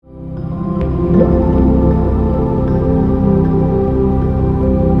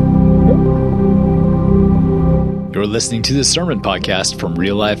listening to the Sermon Podcast from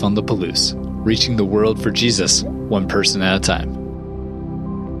Real Life on the Palouse, reaching the world for Jesus, one person at a time.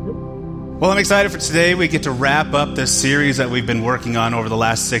 Well, I'm excited for today. We get to wrap up this series that we've been working on over the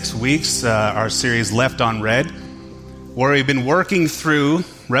last 6 weeks, our series Left on Red, where we've been working through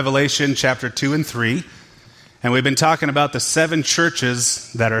Revelation chapter 2 and 3, and we've been talking about the 7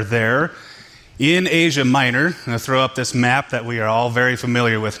 churches that are there in Asia Minor. I'm going to throw up this map that we are all very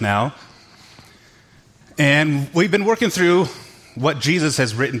familiar with now. And we've been working through what Jesus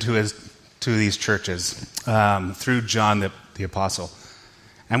has written to these churches through John the Apostle.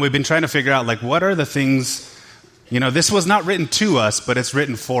 And we've been trying to figure out, what are the things, this was not written to us, but it's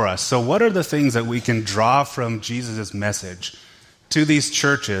written for us. So what are the things that we can draw from Jesus' message to these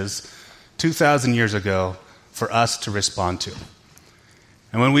churches 2,000 years ago for us to respond to?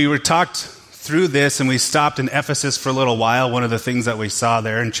 And when we were talked through this and we stopped in Ephesus for a little while, one of the things that we saw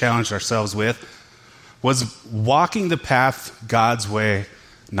there and challenged ourselves with was walking the path God's way,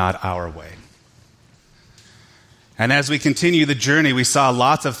 not our way. And as we continue the journey, we saw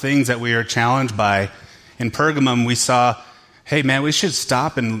lots of things that we are challenged by. In Pergamum, we saw, hey man, we should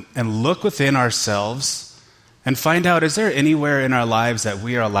stop and look within ourselves and find out, is there anywhere in our lives that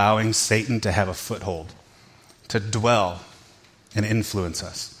we are allowing Satan to have a foothold, to dwell and influence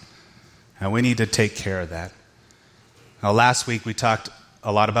us? And we need to take care of that. Now, last week we talked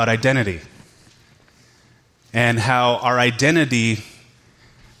a lot about identity and how our identity,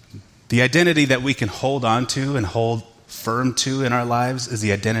 the identity that we can hold on to and hold firm to in our lives, is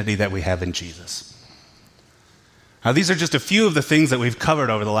the identity that we have in Jesus. Now, these are just a few of the things that we've covered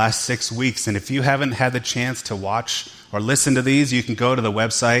over the last 6 weeks, and if you haven't had the chance to watch or listen to these, you can go to the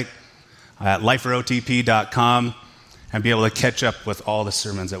website at liferotp.com and be able to catch up with all the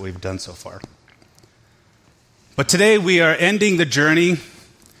sermons that we've done so far. But today we are ending the journey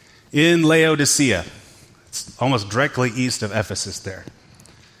in Laodicea. It's almost directly east of Ephesus there.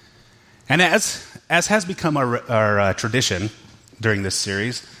 And as has become our tradition during this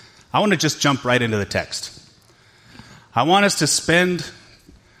series, I want to just jump right into the text. I want us to spend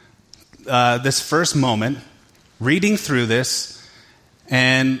this first moment reading through this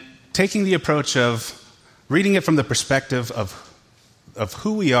and taking the approach of reading it from the perspective of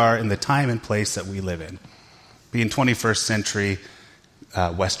who we are in the time and place that we live in, being 21st century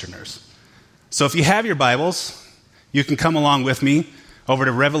Westerners. So if you have your Bibles, you can come along with me over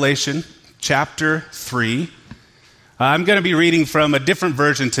to Revelation chapter 3. I'm going to be reading from a different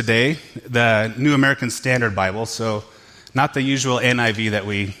version today, the New American Standard Bible, so not the usual NIV that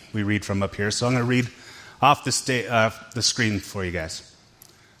we read from up here. So I'm going to read off the screen for you guys.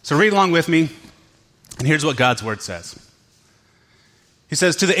 So read along with me, and here's what God's Word says. He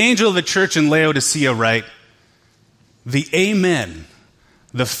says, "To the angel of the church in Laodicea write, the Amen,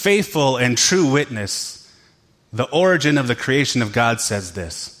 the faithful and true witness, the origin of the creation of God, says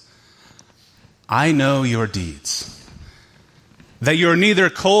this: I know your deeds, that you are neither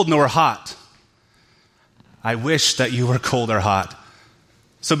cold nor hot. I wish that you were cold or hot.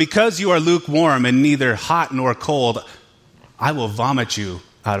 So because you are lukewarm and neither hot nor cold, I will vomit you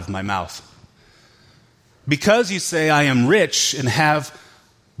out of my mouth. Because you say, I am rich and have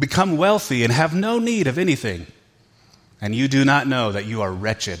become wealthy and have no need of anything, and you do not know that you are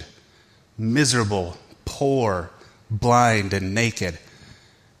wretched, miserable, poor, blind, and naked,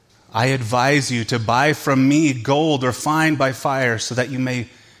 I advise you to buy from me gold refined by fire so that you may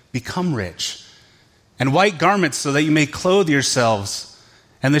become rich, and white garments so that you may clothe yourselves,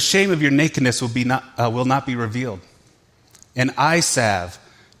 and the shame of your nakedness will not be revealed, and eye salve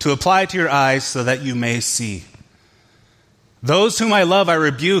to apply to your eyes so that you may see. Those whom I love I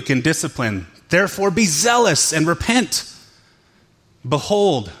rebuke and discipline. Therefore be zealous and repent.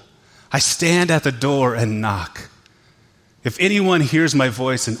 Behold, I stand at the door and knock. If anyone hears my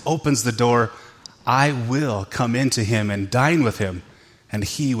voice and opens the door, I will come into him and dine with him, and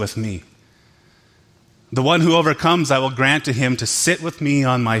he with me. The one who overcomes, I will grant to him to sit with me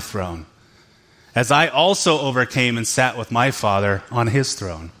on my throne, as I also overcame and sat with my Father on his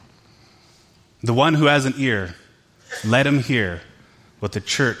throne. The one who has an ear, let him hear what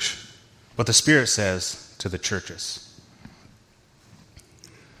the Spirit says to the churches."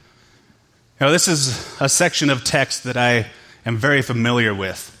 Now, this is a section of text that I am very familiar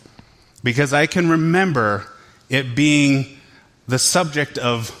with because I can remember it being the subject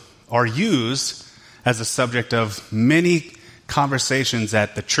of, or used as a subject of, many conversations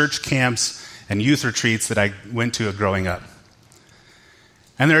at the church camps and youth retreats that I went to growing up.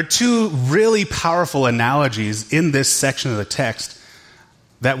 And there are 2 really powerful analogies in this section of the text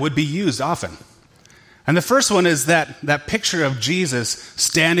that would be used often. And the first one is that picture of Jesus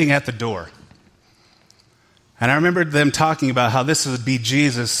standing at the door. And I remember them talking about how this would be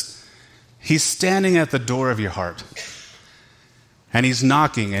Jesus. He's standing at the door of your heart. And he's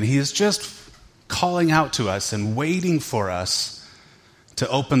knocking, and he's just calling out to us and waiting for us to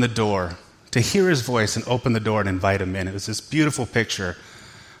open the door, to hear his voice and open the door and invite him in. It was this beautiful picture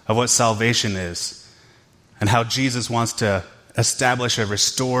of what salvation is and how Jesus wants to establish a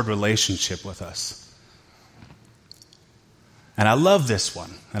restored relationship with us. And I love this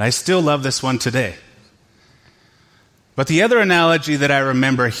one, and I still love this one today. But the other analogy that I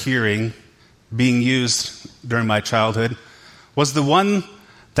remember hearing being used during my childhood was the one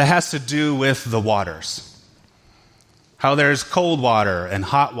that has to do with the waters. How there's cold water and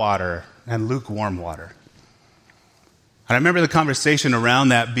hot water and lukewarm water. And I remember the conversation around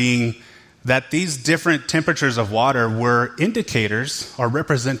that being that these different temperatures of water were indicators or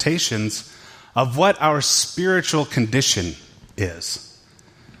representations of what our spiritual condition is.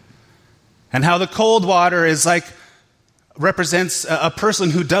 And how the cold water is represents a person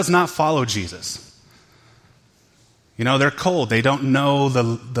who does not follow Jesus. You know, they're cold. They don't know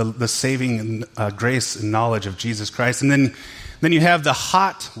the saving grace and knowledge of Jesus Christ. And then you have the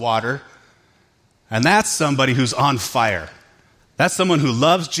hot water, and that's somebody who's on fire. That's someone who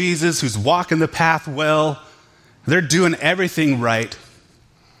loves Jesus, who's walking the path well. They're doing everything right.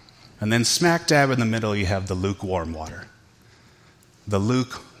 And then smack dab in the middle, you have the lukewarm water. The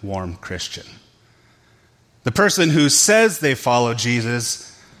lukewarm Christian. The person who says they follow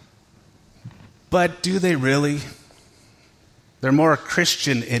Jesus, but do they really? They're more a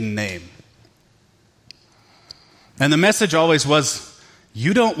Christian in name. And the message always was,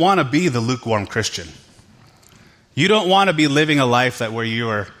 you don't want to be the lukewarm Christian. You don't want to be living a life where you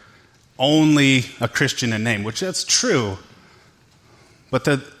are only a Christian in name, which that's true. But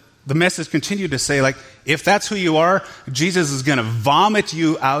the message continued to say, if that's who you are, Jesus is going to vomit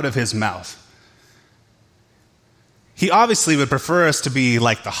you out of his mouth. He obviously would prefer us to be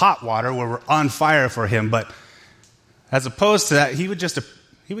like the hot water where we're on fire for him, but as opposed to that, he would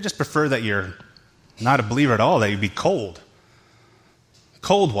just prefer that you're not a believer at all, that you'd be cold.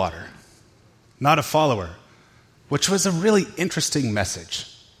 Cold water, not a follower, which was a really interesting message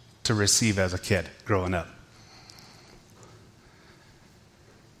to receive as a kid growing up.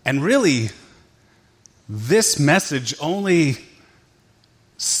 And really, this message only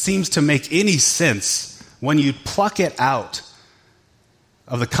seems to make any sense when you pluck it out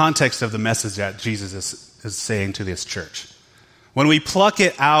of the context of the message that Jesus is saying to this church. When we pluck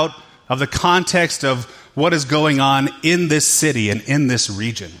it out of the context of what is going on in this city and in this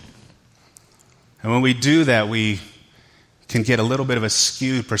region. And when we do that, we can get a little bit of a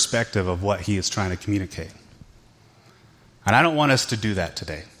skewed perspective of what he is trying to communicate. And I don't want us to do that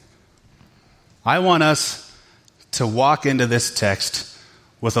today. I want us to walk into this text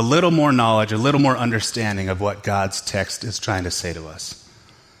with a little more knowledge, a little more understanding of what God's text is trying to say to us.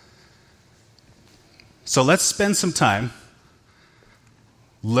 So let's spend some time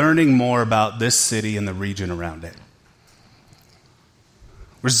learning more about this city and the region around it.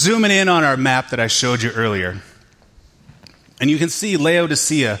 We're zooming in on our map that I showed you earlier. And you can see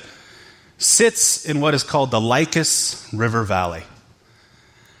Laodicea sits in what is called the Lycus River Valley.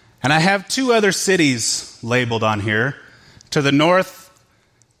 And I have two other cities labeled on here. To the north,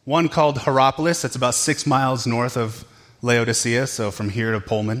 one called Hierapolis, that's about 6 miles north of Laodicea, so from here to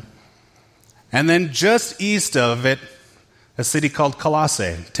Pullman. And then just east of it, a city called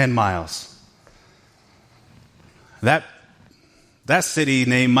Colossae, 10 miles. That city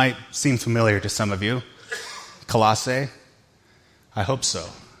name might seem familiar to some of you. Colossae. I hope so.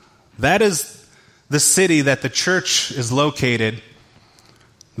 That is the city that the church is located,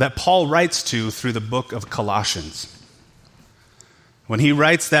 that Paul writes to through the book of Colossians. When he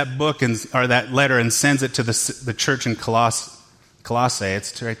writes that book or that letter and sends it to the church in Colossae,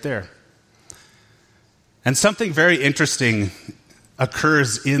 it's right there. And something very interesting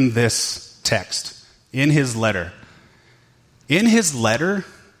occurs in this text, in his letter. In his letter,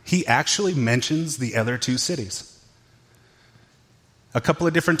 he actually mentions the other two cities a couple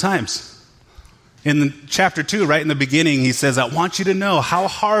of different times. In chapter 2, right in the beginning, he says, I want you to know how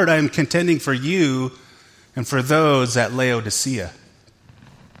hard I am contending for you and for those at Laodicea.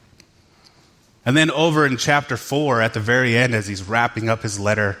 And then over in chapter 4, at the very end, as he's wrapping up his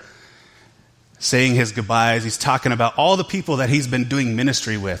letter, saying his goodbyes, he's talking about all the people that he's been doing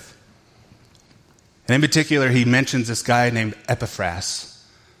ministry with. And in particular, he mentions this guy named Epaphras.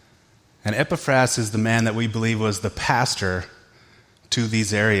 And Epaphras is the man that we believe was the pastor to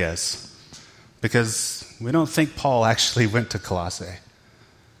these areas. Because we don't think Paul actually went to Colossae.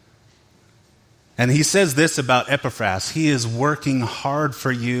 And he says this about Epaphras: he is working hard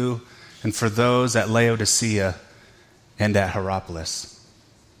for you. and for those at Laodicea and at Hierapolis.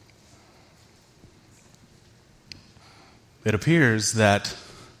 It appears that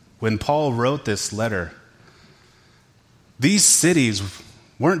when Paul wrote this letter, these cities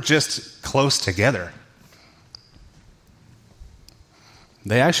weren't just close together.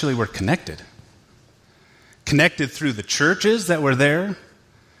 They actually were connected. Connected through the churches that were there.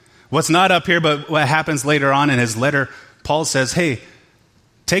 What's not up here, but what happens later on in his letter, Paul says, hey,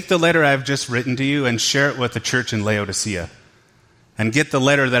 take the letter I've just written to you and share it with the church in Laodicea. And get the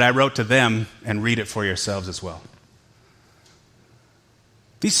letter that I wrote to them and read it for yourselves as well.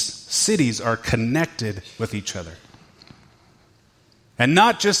 These cities are connected with each other. And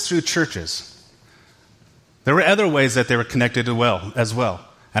not just through churches. There were other ways that they were connected as well.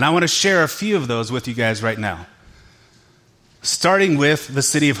 And I want to share a few of those with you guys right now. Starting with the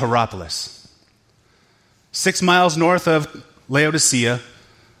city of Hierapolis. 6 miles north of Laodicea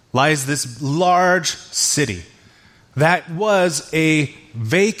lies this large city that was a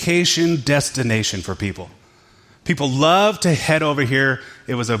vacation destination for people. People loved to head over here.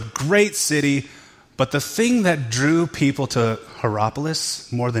 It was a great city. But the thing that drew people to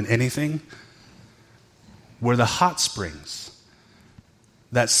Hierapolis more than anything were the hot springs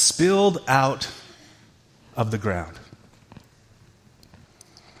that spilled out of the ground.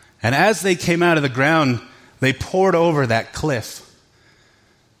 And as they came out of the ground, they poured over that cliff.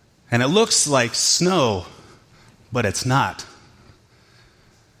 And it looks like snow, but it's not.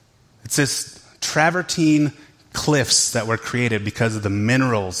 It's this travertine cliffs that were created because of the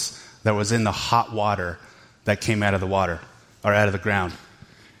minerals that was in the hot water that came out of the water, or out of the ground.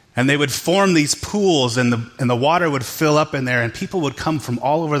 And they would form these pools, and the water would fill up in there, and people would come from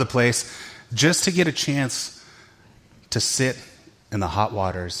all over the place just to get a chance to sit in the hot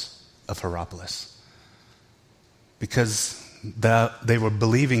waters of Hierapolis. Because they were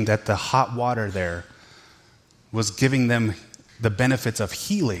believing that the hot water there was giving them the benefits of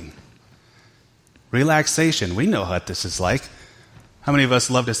healing, relaxation. We know what this is like. How many of us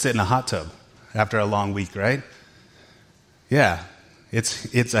love to sit in a hot tub after a long week, right? Yeah,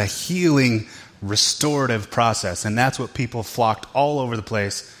 it's a healing, restorative process, and that's what people flocked all over the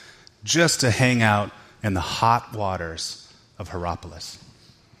place just to hang out in the hot waters of Hierapolis.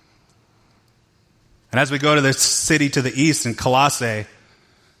 And as we go to the city to the east in Colossae,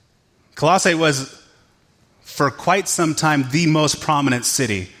 Colossae was for quite some time the most prominent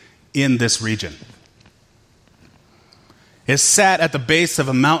city in this region. It sat at the base of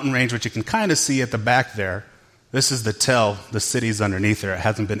a mountain range, which you can kind of see at the back there. This is the Tell, the city's underneath there. It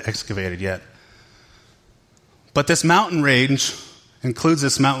hasn't been excavated yet. But this mountain range includes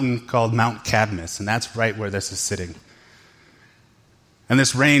this mountain called Mount Cadmus, and that's right where this is sitting. And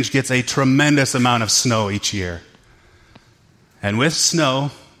this range gets a tremendous amount of snow each year. And with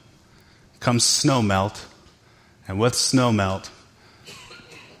snow comes snow melt, and with snow melt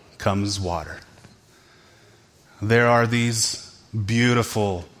comes water. There are these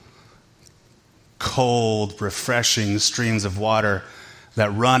beautiful, cold, refreshing streams of water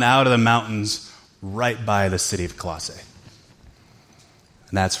that run out of the mountains right by the city of Colossae.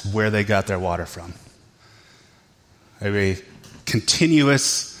 And that's where they got their water from. A continuous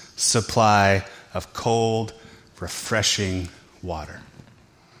supply of cold, refreshing water.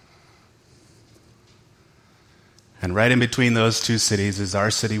 And right in between those two cities is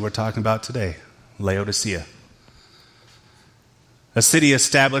our city we're talking about today, Laodicea. A city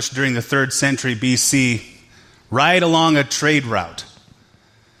established during the 3rd century BC, right along a trade route.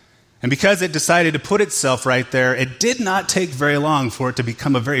 And because it decided to put itself right there, it did not take very long for it to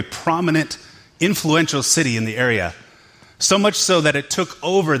become a very prominent, influential city in the area. So much so that it took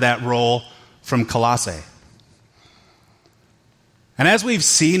over that role from Colossae. And as we've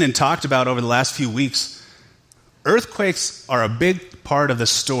seen and talked about over the last few weeks, earthquakes are a big part of the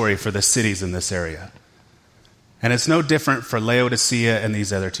story for the cities in this area. And it's no different for Laodicea and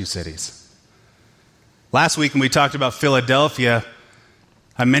these other two cities. Last week when we talked about Philadelphia,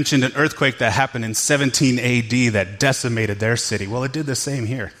 I mentioned an earthquake that happened in 17 AD that decimated their city. Well, it did the same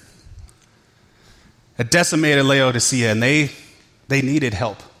here. It decimated Laodicea, and they needed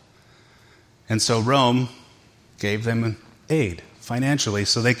help. And so Rome gave them aid financially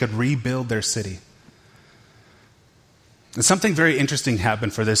so they could rebuild their city. And something very interesting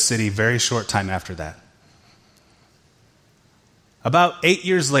happened for this city very short time after that. About 8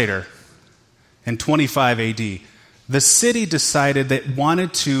 years later, in 25 AD, the city decided that it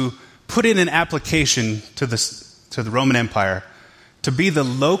wanted to put in an application to the Roman Empire to be the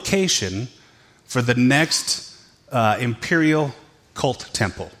location for the next imperial cult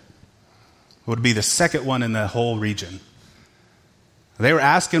temple. It would be the second one in the whole region. They were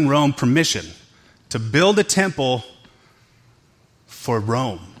asking Rome permission to build a temple for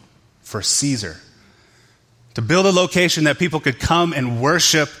Rome, for Caesar. To build a location that people could come and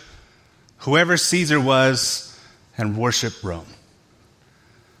worship whoever Caesar was and worship Rome.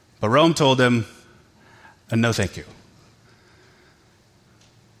 But Rome told them, no thank you.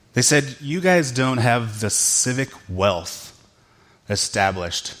 They said, you guys don't have the civic wealth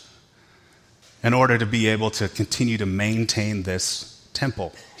established in order to be able to continue to maintain this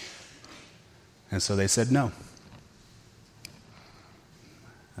temple. And so they said no.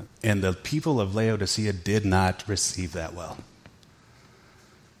 And the people of Laodicea did not receive that well.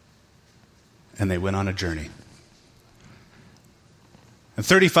 And they went on a journey. And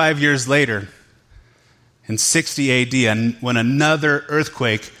 35 years later, in 60 AD, when another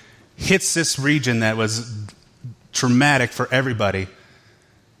earthquake hits this region that was traumatic for everybody,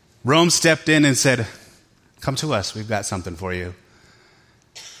 Rome stepped in and said, come to us, we've got something for you.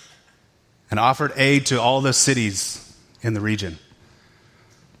 And offered aid to all the cities in the region.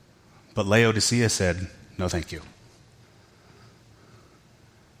 But Laodicea said, no thank you.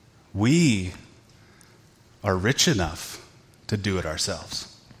 We are rich enough to do it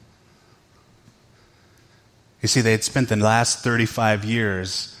ourselves. You see, they had spent the last 35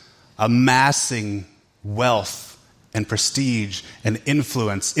 years amassing wealth and prestige and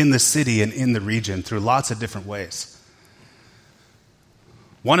influence in the city and in the region through lots of different ways.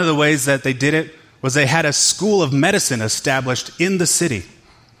 One of the ways that they did it was they had a school of medicine established in the city.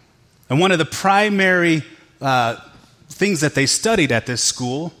 And one of the primary things that they studied at this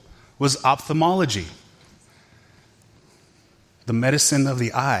school was ophthalmology, the medicine of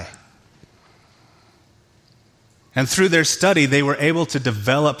the eye. And through their study, they were able to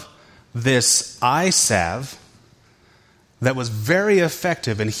develop this eye salve that was very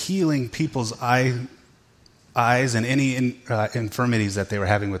effective in healing people's eyes and any infirmities that they were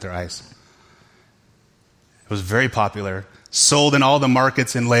having with their eyes. It was very popular, sold in all the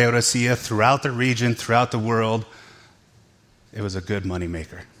markets in Laodicea, throughout the region, throughout the world. It was a good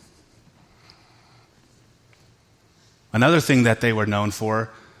moneymaker. Another thing that they were known for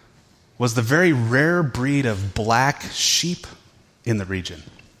was the very rare breed of black sheep in the region.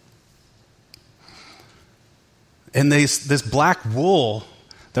 And this black wool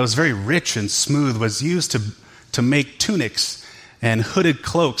that was very rich and smooth was used to make tunics and hooded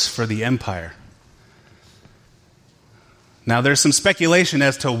cloaks for the empire. Now, there's some speculation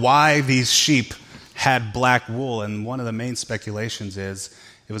as to why these sheep had black wool, and one of the main speculations is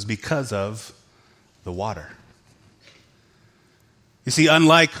it was because of the water. You see,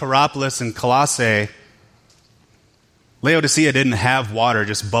 unlike Hierapolis and Colossae, Laodicea didn't have water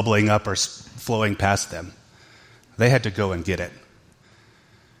just bubbling up or flowing past them. They had to go and get it.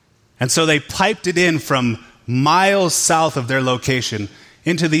 And so they piped it in from miles south of their location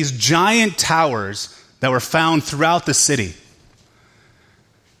into these giant towers that were found throughout the city.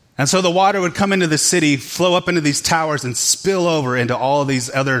 And so the water would come into the city, flow up into these towers, and spill over into all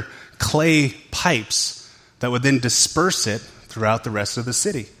these other clay pipes that would then disperse it throughout the rest of the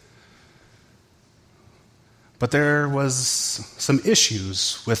city. But there was some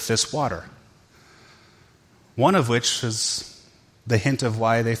issues with this water. One of which is the hint of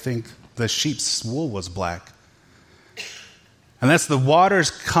why they think the sheep's wool was black. And that's the water's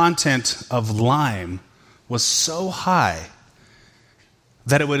content of lime was so high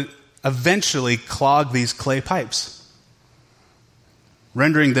that it would eventually clog these clay pipes,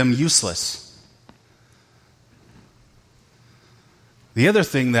 rendering them useless. The other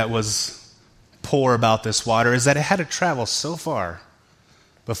thing that was poor about this water is that it had to travel so far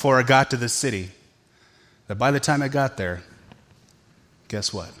before it got to the city that by the time it got there,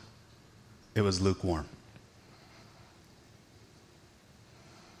 guess what? It was lukewarm.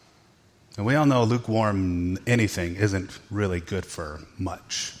 And we all know lukewarm anything isn't really good for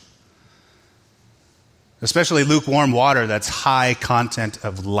much. Especially lukewarm water that's high content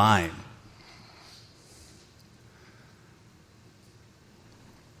of lime.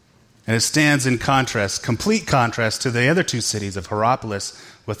 And it stands in contrast, complete contrast to the other two cities of Hierapolis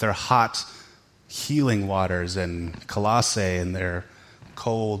with their hot, healing waters and Colossae and their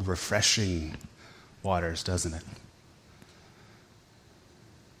cold, refreshing waters, doesn't it?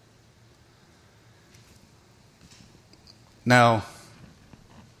 Now,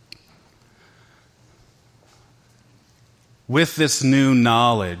 with this new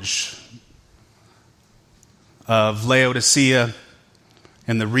knowledge of Laodicea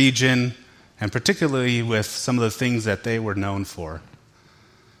and the region, and particularly with some of the things that they were known for,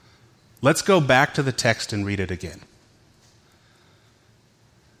 let's go back to the text and read it again.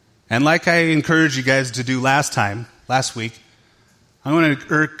 And like I encouraged you guys to do last week, I want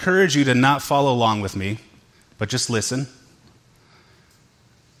to encourage you to not follow along with me, but just listen.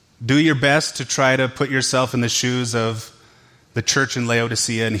 Do your best to try to put yourself in the shoes of the church in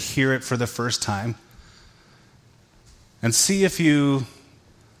Laodicea and hear it for the first time. And see if you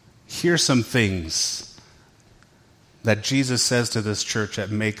hear some things that Jesus says to this church that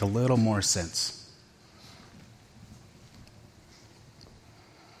make a little more sense.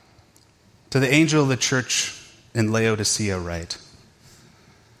 To the angel of the church in Laodicea write,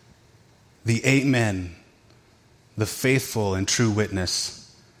 the Amen, the faithful and true witness,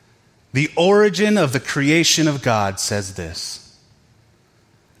 the origin of the creation of God says this,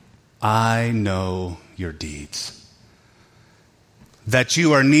 I know your deeds, that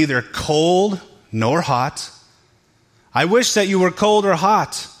you are neither cold nor hot. I wish that you were cold or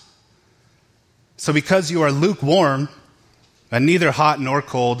hot. So because you are lukewarm and neither hot nor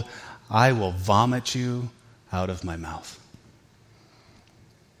cold, I will vomit you out of my mouth.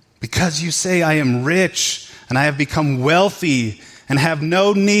 Because you say, I am rich and I have become wealthy and have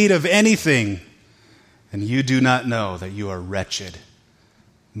no need of anything, and you do not know that you are wretched,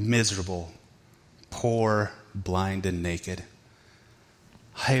 miserable, poor, blind, and naked.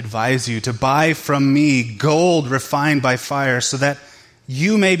 I advise you to buy from me gold refined by fire so that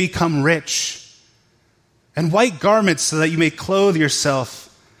you may become rich, and white garments so that you may clothe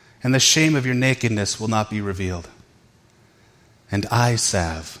yourself, and the shame of your nakedness will not be revealed. And eye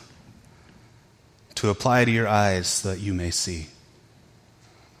salve to apply to your eyes so that you may see.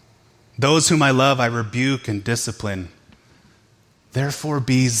 Those whom I love I rebuke and discipline. Therefore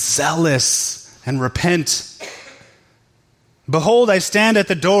be zealous and repent. Behold, I stand at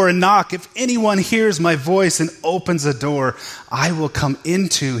the door and knock. If anyone hears my voice and opens the door, I will come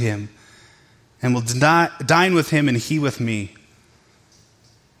into him and will dine with him and he with me.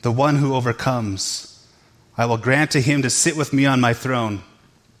 The one who overcomes, I will grant to him to sit with me on my throne,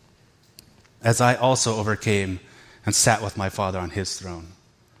 as I also overcame and sat with my Father on his throne.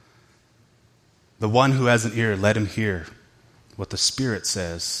 The one who has an ear, let him hear what the Spirit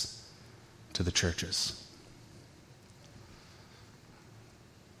says to the churches.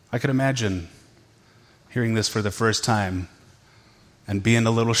 I could imagine hearing this for the first time and being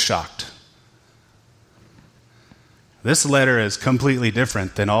a little shocked. This letter is completely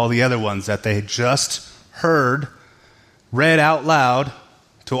different than all the other ones that they just heard read out loud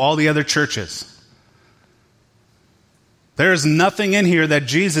to all the other churches. There is nothing in here that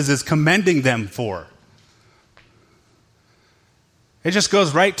Jesus is commending them for. It just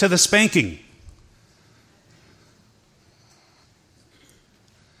goes right to the spanking.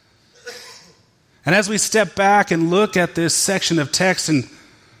 And as we step back and look at this section of text and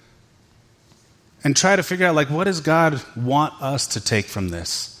try to figure out, what does God want us to take from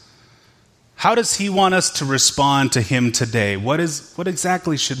this? How does he want us to respond to him today? What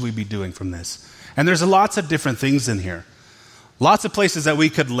exactly should we be doing from this? And there's lots of different things in here. Lots of places that we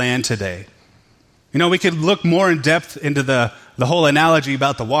could land today. We could look more in depth into the whole analogy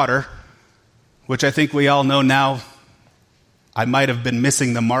about the water, which I think we all know now. I might have been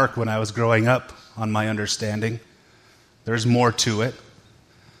missing the mark when I was growing up on my understanding. There's more to it.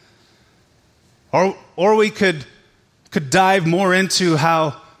 Or we could dive more into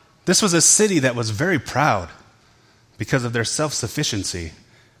how this was a city that was very proud because of their self-sufficiency,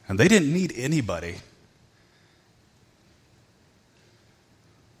 and they didn't need anybody.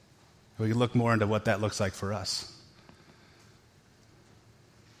 We could look more into what that looks like for us.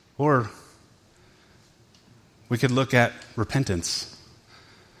 Or we could look at repentance,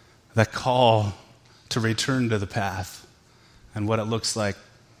 that call to return to the path, and what it looks like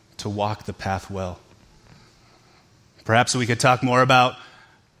to walk the path well. Perhaps we could talk more about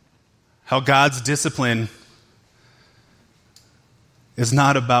how God's discipline is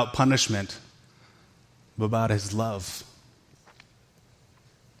not about punishment, but about his love.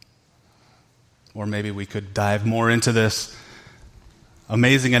 Or maybe we could dive more into this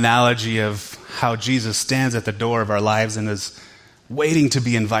amazing analogy of how Jesus stands at the door of our lives and is waiting to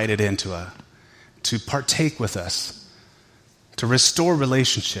be invited to partake with us, to restore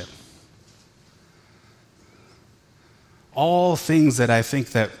relationship. All things that I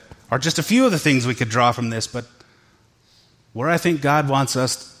think that are just a few of the things we could draw from this, but where I think God wants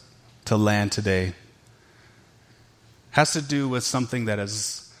us to land today has to do with something that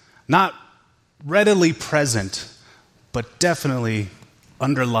is not readily present, but definitely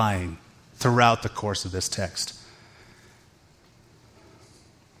underlying throughout the course of this text.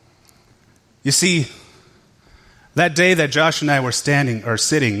 You see, that day that Josh and I were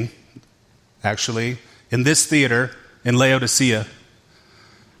sitting, actually, in this theater in Laodicea,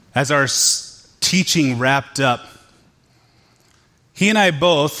 as our teaching wrapped up, he and I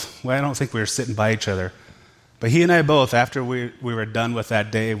both, well, I don't think we were sitting by each other, but he and I both, after we were done with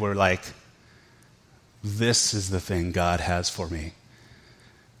that day, were like, this is the thing God has for me.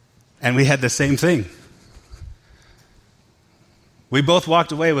 And we had the same thing. We both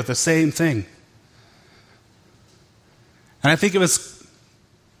walked away with the same thing. And I think it was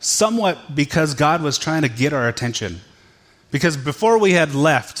somewhat because God was trying to get our attention. Because before we had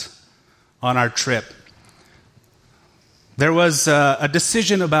left on our trip, there was a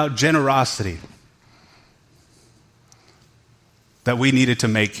decision about generosity that we needed to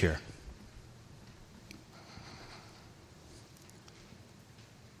make here.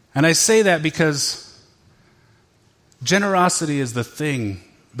 And I say that because generosity is the thing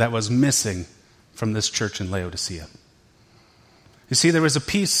that was missing from this church in Laodicea. You see, there was a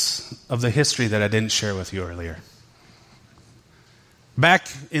piece of the history that I didn't share with you earlier. Back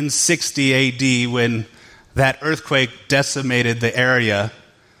in 60 AD, when that earthquake decimated the area,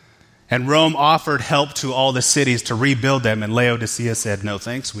 and Rome offered help to all the cities to rebuild them, and Laodicea said, no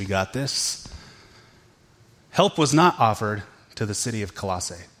thanks, we got this. Help was not offered to the city of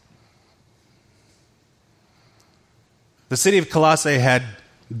Colossae. The city of Colossae had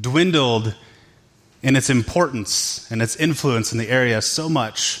dwindled in its importance and its influence in the area so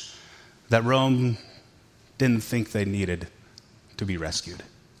much that Rome didn't think they needed to be rescued.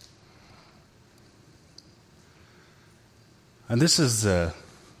 And this is a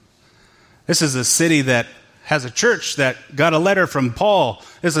city that has a church that got a letter from Paul.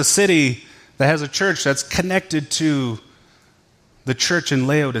 It's a city that has a church that's connected to the church in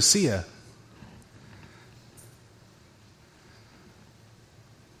Laodicea.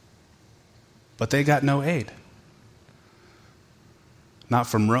 But they got no aid. Not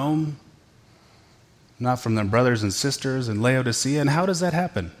from Rome, not from their brothers and sisters in Laodicea. And how does that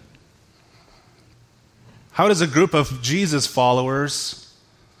happen? How does a group of Jesus followers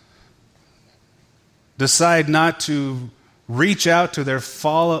decide not to reach out to their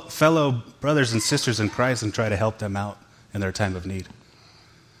fellow brothers and sisters in Christ and try to help them out in their time of need?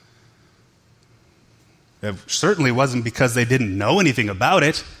 It certainly wasn't because they didn't know anything about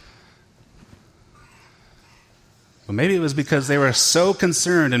it. But maybe it was because they were so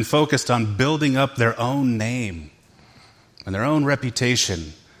concerned and focused on building up their own name and their own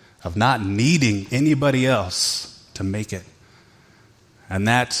reputation of not needing anybody else to make it. And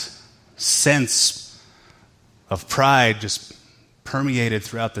that sense of pride just permeated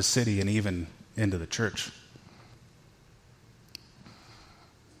throughout the city and even into the church.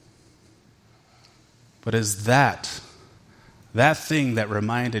 But is that thing that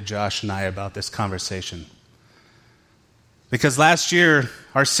reminded Josh and I about this conversation? Because last year,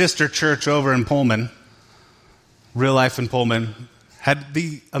 our sister church over in Pullman, Real Life in Pullman, had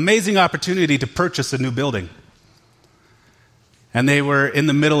the amazing opportunity to purchase a new building. And they were in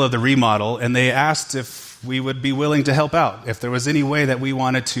the middle of the remodel, and they asked if we would be willing to help out, if there was any way that we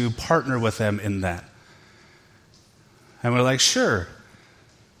wanted to partner with them in that. And we're like, sure.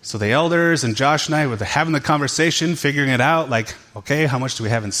 So the elders and Josh and I were having the conversation, figuring it out, like, okay, how much do we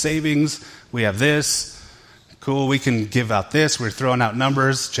have in savings? We have this. Cool, we can give out this. We're throwing out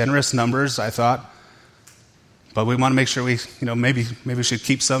numbers, generous numbers, I thought. But we want to make sure maybe we should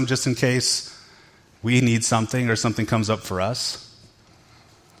keep some just in case we need something or something comes up for us.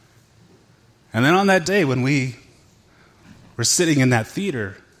 And then on that day when we were sitting in that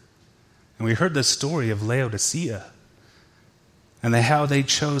theater and we heard the story of Laodicea and how they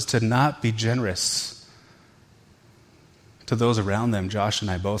chose to not be generous to those around them, Josh and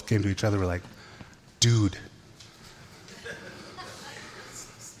I both came to each other and were like, dude,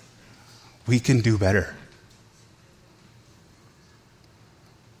 we can do better.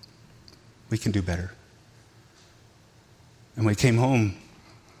 We can do better. And we came home,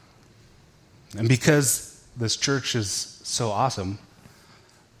 and because this church is so awesome,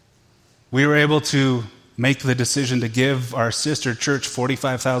 we were able to make the decision to give our sister church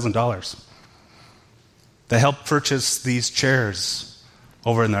 $45,000 to help purchase these chairs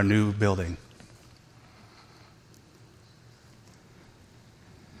over in our new building.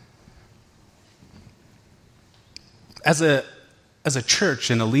 As a church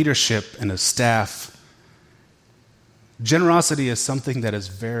and a leadership and a staff, generosity is something that is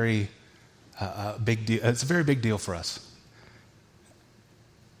very big deal. It's a very big deal for us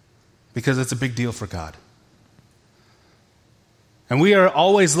because it's a big deal for God. And we are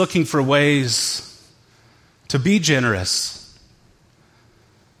always looking for ways to be generous.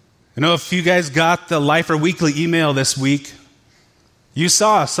 You know, if you guys got the Lifer Weekly email this week, you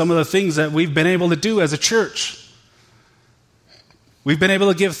saw some of the things that we've been able to do as a church. We've been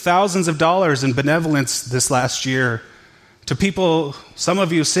able to give thousands of dollars in benevolence this last year to people, some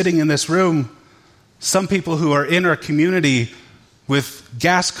of you sitting in this room, some people who are in our community with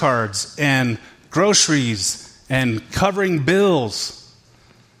gas cards and groceries and covering bills.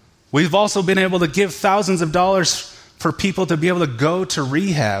 We've also been able to give thousands of dollars for people to be able to go to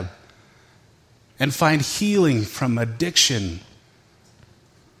rehab and find healing from addiction.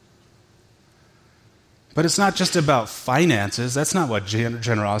 But it's not just about finances. That's not what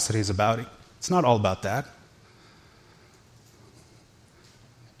generosity is about. It's not all about that.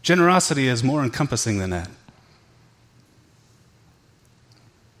 Generosity is more encompassing than that.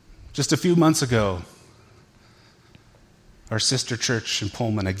 Just a few months ago, our sister church in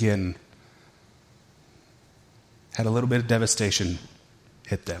Pullman again had a little bit of devastation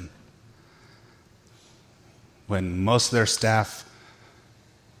hit them when most of their staff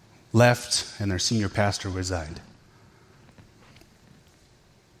left and their senior pastor resigned.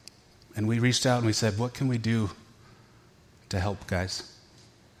 And we reached out and we said, what can we do to help, guys?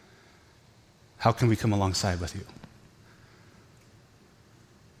 How can we come alongside with you?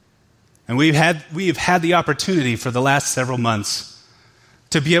 And we've had the opportunity for the last several months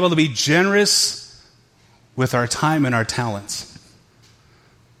to be able to be generous with our time and our talents.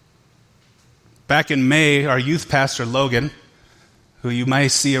 Back in May, our youth pastor, Logan, who you might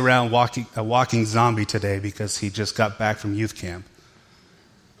see around a walking zombie today because he just got back from youth camp.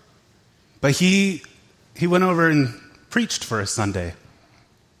 But he went over and preached for a Sunday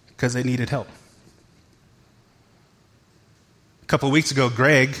because they needed help. A couple of weeks ago,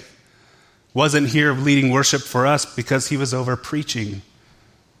 Greg wasn't here leading worship for us because he was over preaching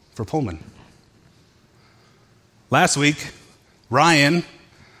for Pullman. Last week, Ryan,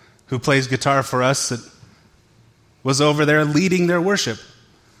 who plays guitar for us, was over there leading their worship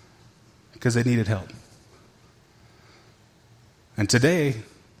because they needed help. And today,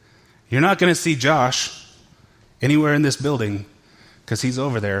 you're not going to see Josh anywhere in this building because he's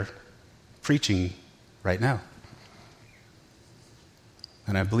over there preaching right now.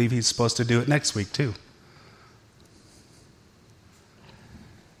 And I believe he's supposed to do it next week too.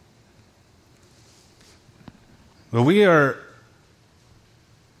 But we are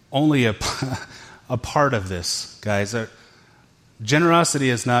only a part of this, guys. Generosity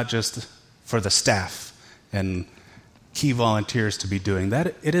is not just for the staff and key volunteers to be doing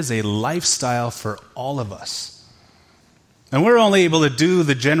that. It is a lifestyle for all of us. And we're only able to do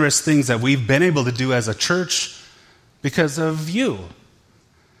the generous things that we've been able to do as a church because of you.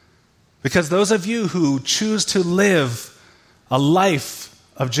 Because those of you who choose to live a life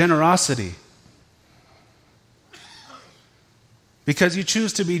of generosity, because you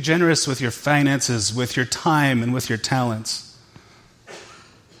choose to be generous with your finances, with your time, and with your talents,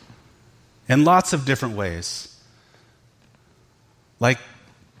 in lots of different ways. Like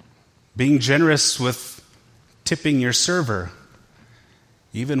being generous with tipping your server,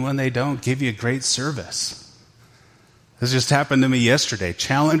 even when they don't give you great service. This just happened to me yesterday.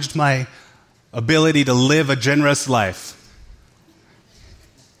 Challenged my ability to live a generous life.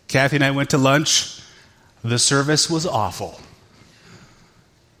 Kathy and I went to lunch. The service was awful.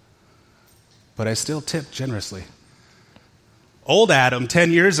 But I still tipped generously. Old Adam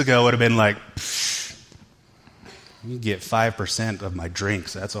 10 years ago would have been like, you get 5% of my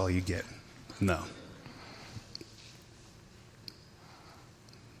drinks. That's all you get. No.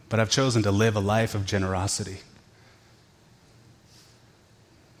 But I've chosen to live a life of generosity.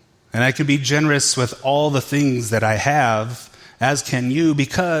 And I can be generous with all the things that I have, as can you,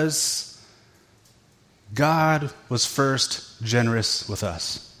 because God was first generous with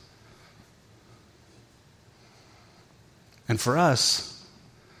us. And for us,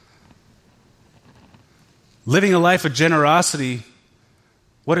 living a life of generosity,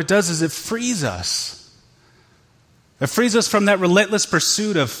 what it does is it frees us. It frees us from that relentless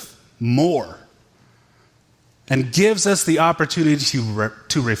pursuit of more and gives us the opportunity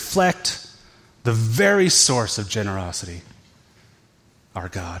to reflect the very source of generosity, our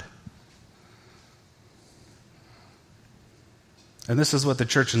God. And this is what the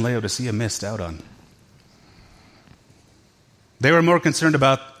church in Laodicea missed out on. They were more concerned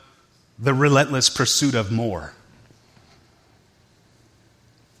about the relentless pursuit of more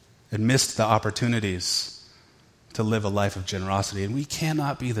and missed the opportunities to live a life of generosity. And we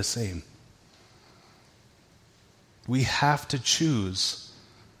cannot be the same. We have to choose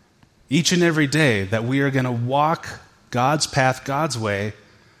each and every day that we are going to walk God's path, God's way,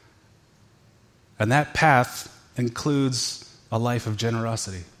 and that path includes a life of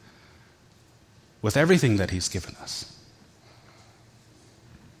generosity with everything that He's given us.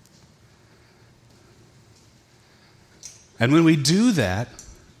 And when we do that,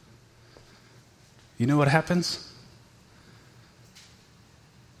 you know what happens?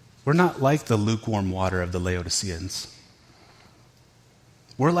 We're not like the lukewarm water of the Laodiceans.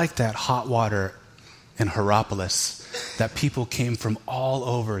 We're like that hot water in Hierapolis that people came from all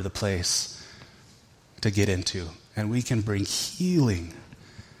over the place to get into. And we can bring healing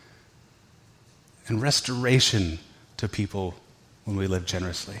and restoration to people when we live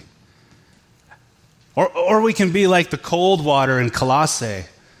generously. Or we can be like the cold water in Colossae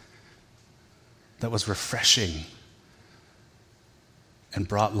that was refreshing and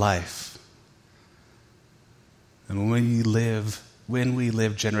brought life. And when we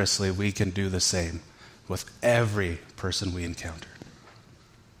live generously, we can do the same with every person we encounter.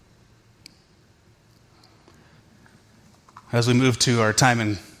 As we move to our time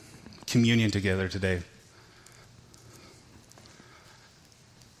in communion together today,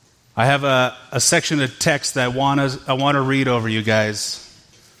 I have a section of text that I want to read over you guys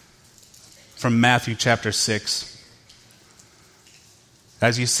from Matthew chapter 6.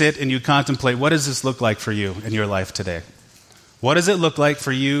 As you sit and you contemplate, what does this look like for you in your life today? What does it look like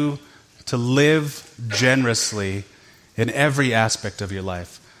for you to live generously in every aspect of your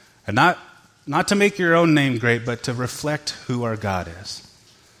life? And not to make your own name great, but to reflect who our God is.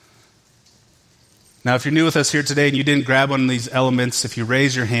 Now, if you're new with us here today and you didn't grab one of these elements, if you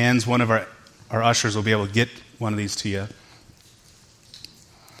raise your hands, one of our ushers will be able to get one of these to you.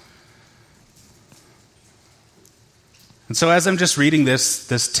 And so as I'm just reading this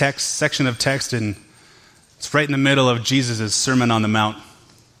section of text, and it's right in the middle of Jesus' Sermon on the Mount,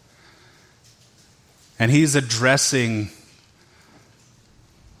 and he's addressing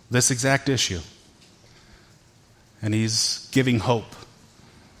this exact issue. And he's giving hope.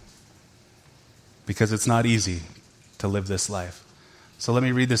 Because it's not easy to live this life. So let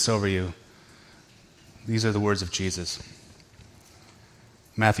me read this over you. These are the words of Jesus.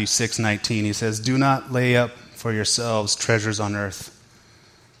 Matthew 6:19, he says, "Do not lay up for yourselves treasures on earth,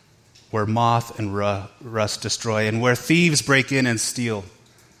 where moth and rust destroy, and where thieves break in and steal.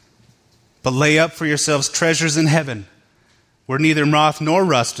 But lay up for yourselves treasures in heaven, where neither moth nor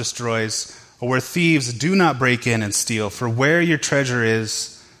rust destroys, or where thieves do not break in and steal. For where your treasure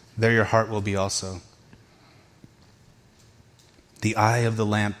is, there your heart will be also. The eye is the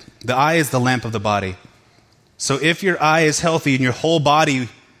lamp of the body. So if your eye is healthy, and your whole body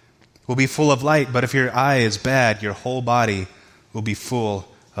will be full of light, but if your eye is bad, your whole body will be full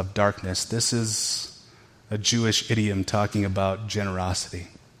of darkness." This is a Jewish idiom talking about generosity.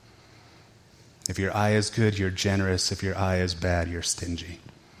 If your eye is good, you're generous. If your eye is bad, you're stingy.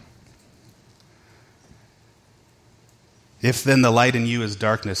 If then the light in you is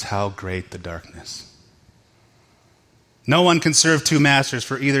darkness, how great the darkness. No one can serve two masters,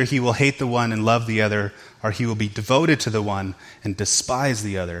 for either he will hate the one and love the other, or he will be devoted to the one and despise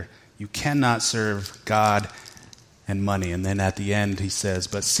the other. You cannot serve God and money. And then at the end he says,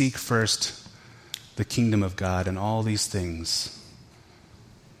 "But seek first the kingdom of God, and all these things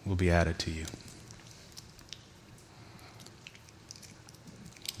will be added to you."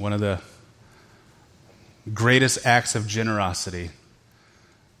 One of the greatest acts of generosity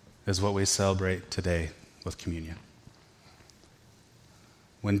is what we celebrate today with communion.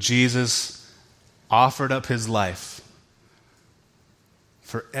 When Jesus offered up his life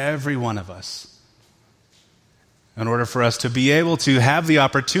for every one of us in order for us to be able to have the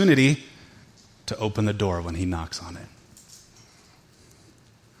opportunity to open the door when he knocks on it.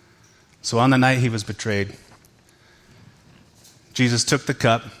 So on the night he was betrayed, Jesus took the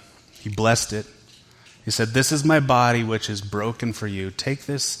cup, he blessed it. He said, "This is my body which is broken for you. Take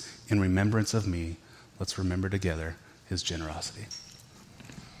this in remembrance of me." Let's remember together his generosity.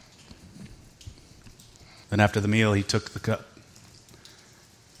 Then after the meal, he took the cup.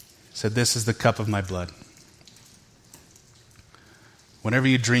 He said, "This is the cup of my blood. Whenever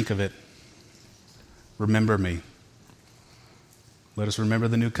you drink of it, remember me." Let us remember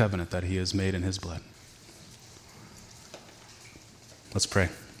the new covenant that he has made in his blood. Let's pray.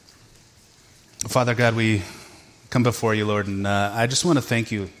 Father God, we come before you, Lord, and I just want to thank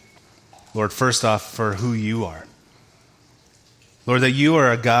you, Lord, first off, for who you are. Lord, that you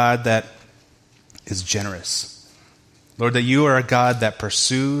are a God that is generous. Lord, that you are a God that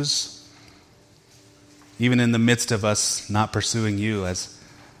pursues, even in the midst of us not pursuing you. As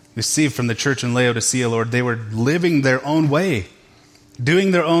we see from the church in Laodicea, Lord, they were living their own way,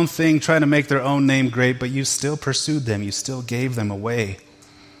 doing their own thing, trying to make their own name great, but you still pursued them. You still gave them a way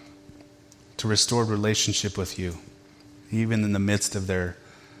to restore relationship with you, even in the midst of their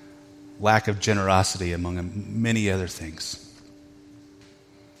lack of generosity, among many other things.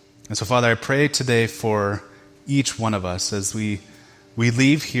 And so, Father, I pray today for each one of us as we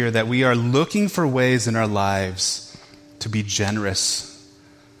leave here, that we are looking for ways in our lives to be generous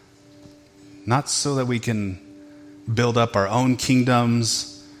not so that we can build up our own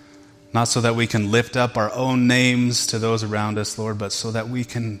kingdoms, not so that we can lift up our own names to those around us, Lord, but so that we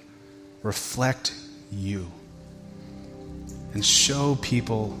can reflect you and show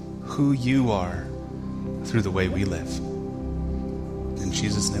people who you are through the way we live. In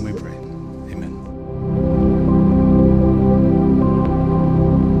Jesus' name we pray. Amen.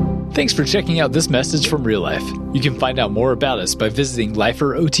 Thanks for checking out this message from Real Life. You can find out more about us by visiting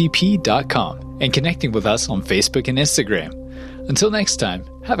liferotp.com and connecting with us on Facebook and Instagram. Until next time,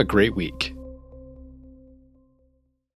 have a great week.